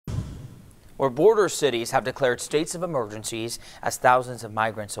where border cities have declared states of emergencies as thousands of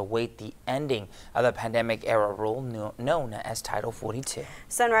migrants await the ending of the pandemic-era rule known as Title 42.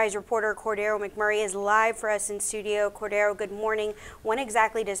 Sunrise reporter Cordero McMurray is live for us in studio. Cordero, good morning. When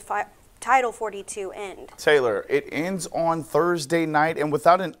exactly does Title 42 end? Taylor, it ends on Thursday night, and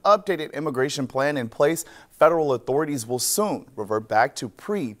without an updated immigration plan in place, federal authorities will soon revert back to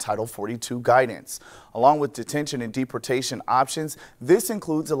pre-Title 42 guidance. Along with detention and deportation options, this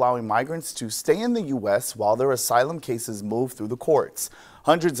includes allowing migrants to stay in the U.S. while their asylum cases move through the courts.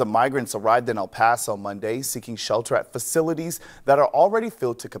 Hundreds of migrants arrived in El Paso Monday seeking shelter at facilities that are already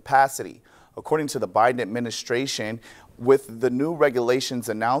filled to capacity. According to the Biden administration, with the new regulations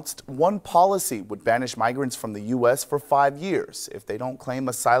announced, one policy would banish migrants from the U.S. for 5 years if they don't claim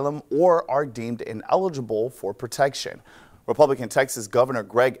asylum or are deemed ineligible for protection. Republican Texas Governor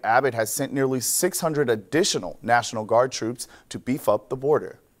Greg Abbott has sent nearly 600 additional National Guard troops to beef up the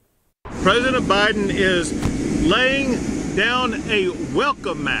border. President Biden is laying down a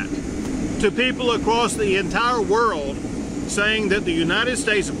welcome mat to people across the entire world, saying that the United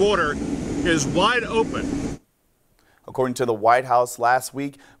States border is wide open. According to the White House last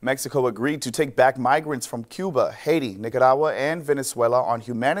week, Mexico agreed to take back migrants from Cuba, Haiti, Nicaragua, and Venezuela on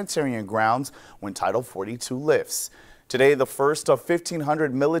humanitarian grounds when Title 42 lifts. Today, the first of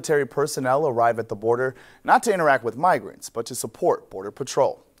 1,500 military personnel arrive at the border, not to interact with migrants, but to support Border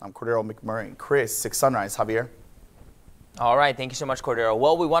Patrol. I'm Cordero McMurray. Chris, 6 Sunrise. Javier. All right, thank you so much, Cordero.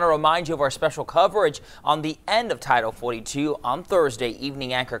 Well, we want to remind you of our special coverage on the end of Title 42 on Thursday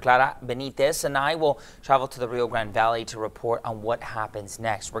evening. Anchor Clara Benitez and I will travel to the Rio Grande Valley to report on what happens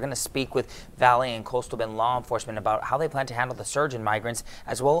next. We're going to speak with Valley and Coastal Bend law enforcement about how they plan to handle the surge in migrants,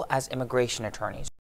 as well as immigration attorneys.